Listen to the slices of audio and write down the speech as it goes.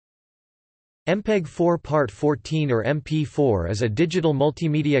MPEG-4 Part 14 or MP4 is a digital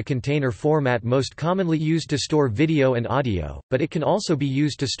multimedia container format most commonly used to store video and audio, but it can also be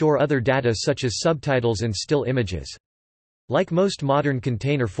used to store other data such as subtitles and still images. Like most modern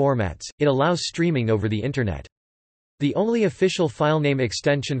container formats, it allows streaming over the Internet. The only official filename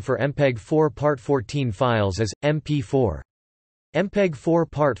extension for MPEG-4 Part 14 files is MP4.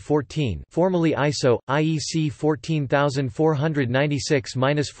 MPEG-4 Part 14, formerly ISO IEC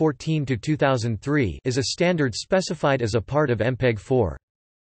 14496-14-2003, is a standard specified as a part of MPEG-4.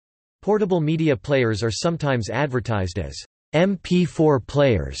 Portable media players are sometimes advertised as MP4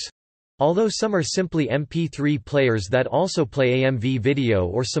 players, although some are simply MP3 players that also play AMV video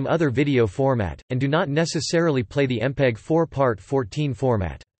or some other video format, and do not necessarily play the MPEG-4 Part 14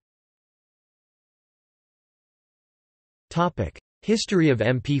 format. History of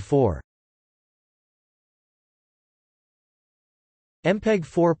MP4.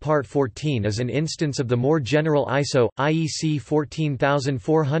 MPEG-4 Part 14 is an instance of the more general ISO IEC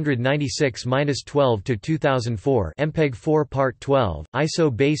 14496-12-2004 MPEG-4 Part 12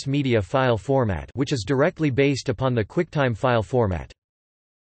 ISO base media file format, which is directly based upon the QuickTime file format.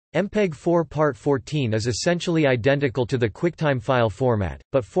 MPEG-4 Part 14 is essentially identical to the QuickTime file format,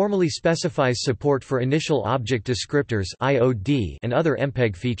 but formally specifies support for initial object descriptors (IOD) and other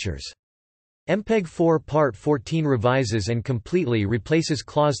MPEG features. MPEG-4 Part 14 revises and completely replaces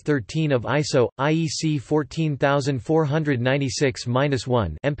Clause 13 of ISO IEC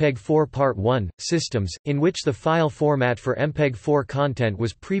 14496-1 MPEG-4 Part 1 systems, in which the file format for MPEG-4 content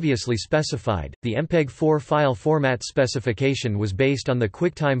was previously specified. The MPEG-4 file format specification was based on the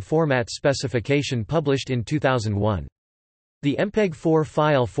QuickTime format specification published in 2001. The MPEG-4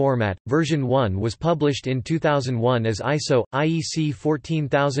 file format, version 1 was published in 2001 as ISO IEC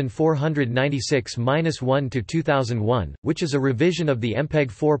 14496-1-2001, which is a revision of the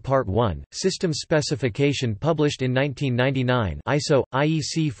MPEG-4 Part 1 system specification published in 1999, ISO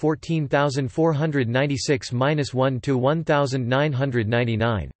IEC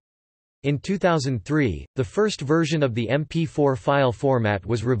 14496-1-1999. In 2003, the first version of the MP4 file format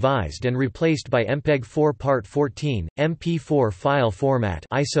was revised and replaced by MPEG-4 Part 14, MP4 file format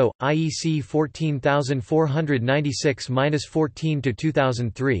ISO, IEC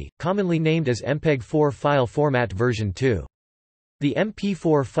 14496-14-2003, commonly named as MPEG-4 file format version 2. The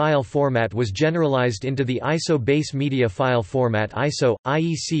MP4 file format was generalized into the ISO base media file format ISO,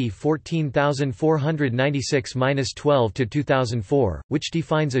 IEC 14496-12-2004, which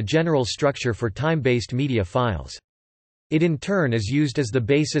defines a general structure for time-based media files. It in turn is used as the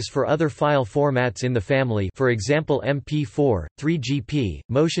basis for other file formats in the family, for example MP4, 3GP,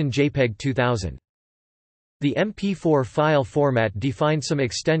 Motion JPEG 2000. The MP4 file format defined some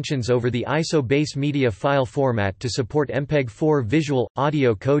extensions over the ISO base media file format to support MPEG-4 visual,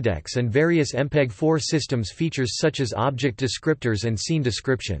 audio codecs and various MPEG-4 systems features such as object descriptors and scene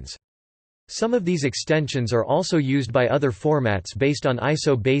descriptions. Some of these extensions are also used by other formats based on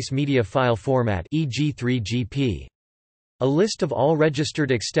ISO base media file format, e.g. 3GP. A list of all registered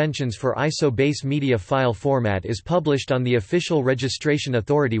extensions for ISO base media file format is published on the official Registration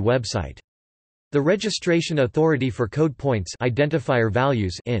Authority website. The Registration Authority for code points identifier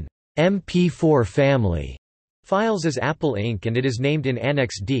values in MP4 family files is Apple Inc. and it is named in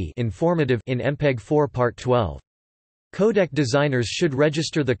Annex D informative in MPEG-4 Part 12. Codec designers should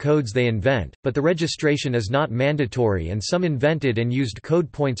register the codes they invent, but the registration is not mandatory and some invented and used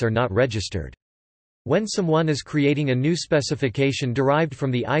code points are not registered. When someone is creating a new specification derived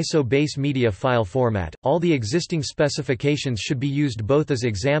from the ISO base media file format, all the existing specifications should be used both as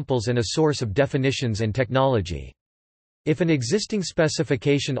examples and a source of definitions and technology. If an existing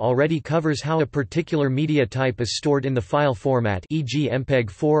specification already covers how a particular media type is stored in the file format, e.g.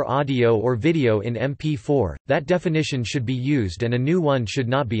 MPEG-4 audio or video in MP4, that definition should be used and a new one should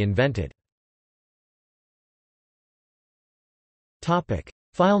not be invented.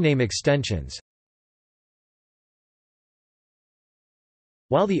 Filename extensions.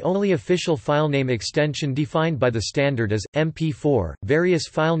 While the only official filename extension defined by the standard is MP4, various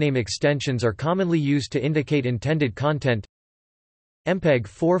filename extensions are commonly used to indicate intended content.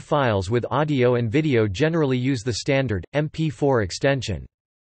 MPEG-4 files with audio and video generally use the standard MP4 extension.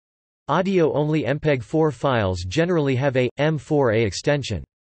 Audio-only MPEG-4 files generally have a M4A extension.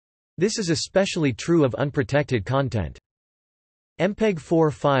 This is especially true of unprotected content.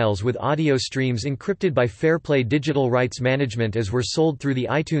 MPEG-4 files with audio streams encrypted by Fairplay Digital Rights Management as were sold through the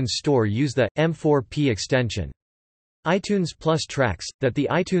iTunes Store use the M4P extension. iTunes Plus tracks, that the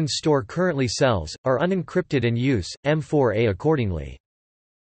iTunes Store currently sells, are unencrypted and use M4A accordingly.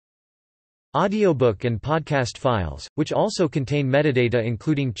 Audiobook and podcast files, which also contain metadata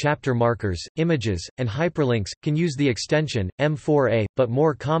including chapter markers, images, and hyperlinks, can use the extension M4A, but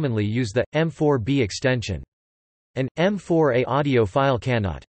more commonly use the M4B extension. An M4A audio file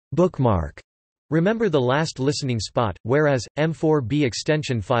cannot bookmark remember the last listening spot, whereas M4B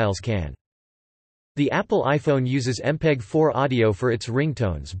extension files can. The Apple iPhone uses MPEG-4 audio for its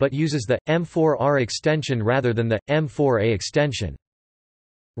ringtones but uses the M4R extension rather than the M4A extension.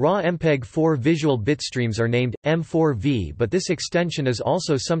 Raw MPEG-4 visual bitstreams are named M4V, but this extension is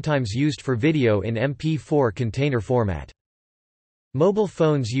also sometimes used for video in MP4 container format. Mobile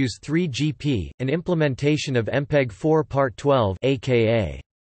phones use 3GP, an implementation of MPEG-4 Part 12 aka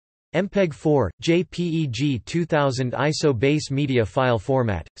MPEG-4, JPEG 2000 ISO base media file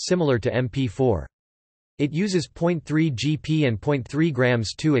format, similar to MP4. It uses 0.3 GP and 0.3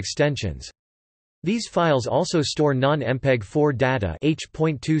 grams 2 extensions. These files also store non-MPEG-4 data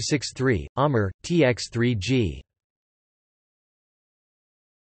H.263, AMR, TX3G.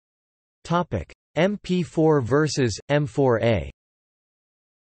 MP4 versus M4A.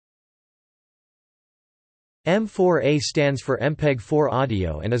 M4A stands for MPEG-4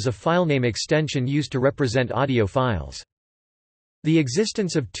 audio and is a filename extension used to represent audio files. The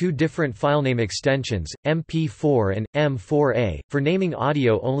existence of two different filename extensions, MP4 and M4A, for naming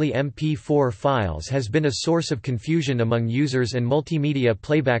audio-only MP4 files has been a source of confusion among users and multimedia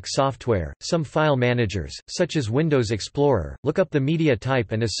playback software. Some file managers, such as Windows Explorer, look up the media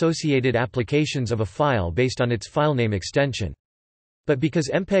type and associated applications of a file based on its filename extension. But because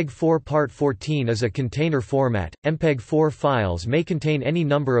MPEG-4 Part 14 is a container format, MPEG-4 files may contain any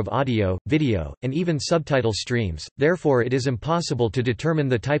number of audio, video, and even subtitle streams, therefore it is impossible to determine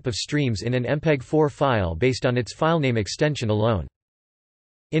the type of streams in an MPEG-4 file based on its filename extension alone.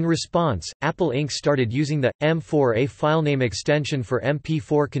 In response, Apple Inc. started using the M4A filename extension for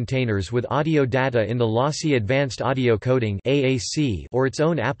MP4 containers with audio data in the lossy Advanced Audio Coding (AAC) or its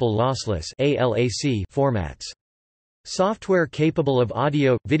own Apple Lossless (ALAC) formats. Software capable of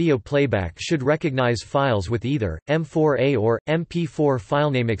audio-video playback should recognize files with either M4A or MP4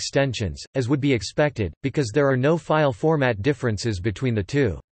 filename extensions, as would be expected, because there are no file format differences between the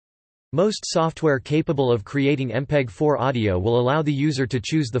two. Most software capable of creating MPEG-4 audio will allow the user to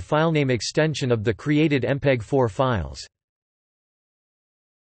choose the filename extension of the created MPEG-4 files.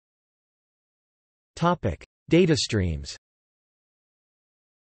 Data streams.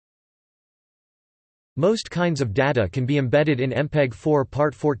 Most kinds of data can be embedded in MPEG-4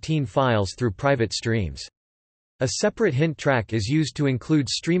 Part 14 files through private streams. A separate hint track is used to include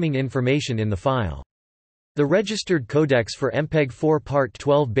streaming information in the file. The registered codecs for MPEG-4 Part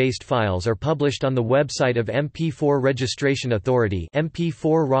 12 based files are published on the website of MP4 Registration Authority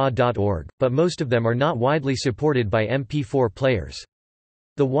mp4ra.org, but most of them are not widely supported by MP4 players.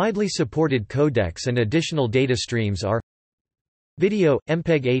 The widely supported codecs and additional data streams are Video,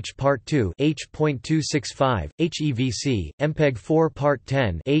 MPEG-H Part 2 H.265, HEVC, MPEG-4 Part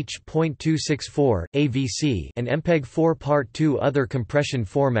 10 H.264, AVC, and MPEG-4 Part 2. Other compression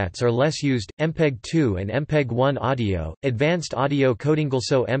formats are less used, MPEG-2 and MPEG-1 audio, Advanced Audio Coding.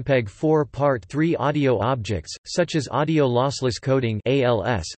 Also MPEG-4 Part 3 audio objects, such as Audio Lossless Coding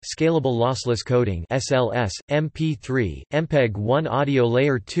ALS, Scalable Lossless Coding SLS, MP3, MPEG-1 Audio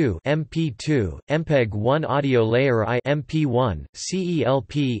Layer 2 MP2, MPEG-1 Audio Layer I MP1,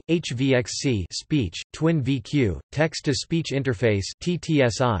 CELP, HVXC speech, Twin VQ, Text-to-Speech Interface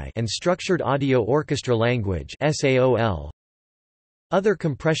TTSI, and Structured Audio Orchestra Language SAOL. Other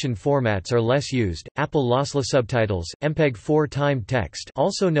compression formats are less used. Apple Lossless Subtitles, MPEG-4 Timed Text,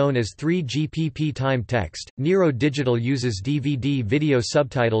 also known as 3GPP Timed Text. Nero Digital uses DVD video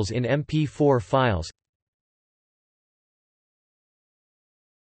subtitles in MP4 files.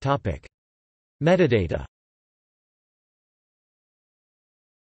 Topic: Metadata.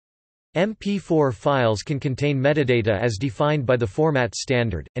 MP4 files can contain metadata as defined by the format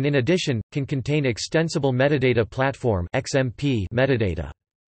standard, and in addition, can contain Extensible Metadata Platform (XMP) metadata.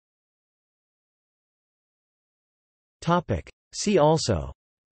 See also: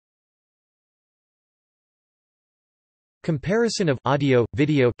 Comparison of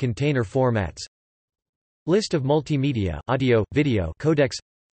audio-video container formats, List of multimedia audio-video codecs,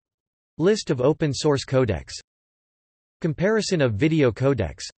 List of open-source codecs, Comparison of video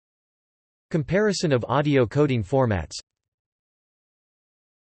codecs, Comparison of audio coding formats.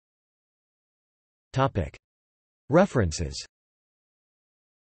 References.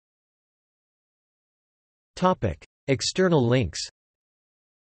 External links.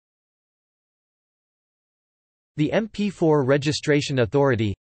 The MP4 Registration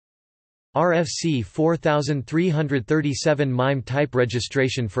Authority, RFC 4337 MIME type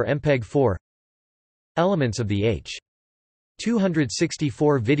registration for MPEG-4. Elements of the H.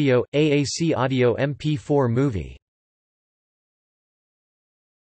 264 video, AAC audio MP4 movie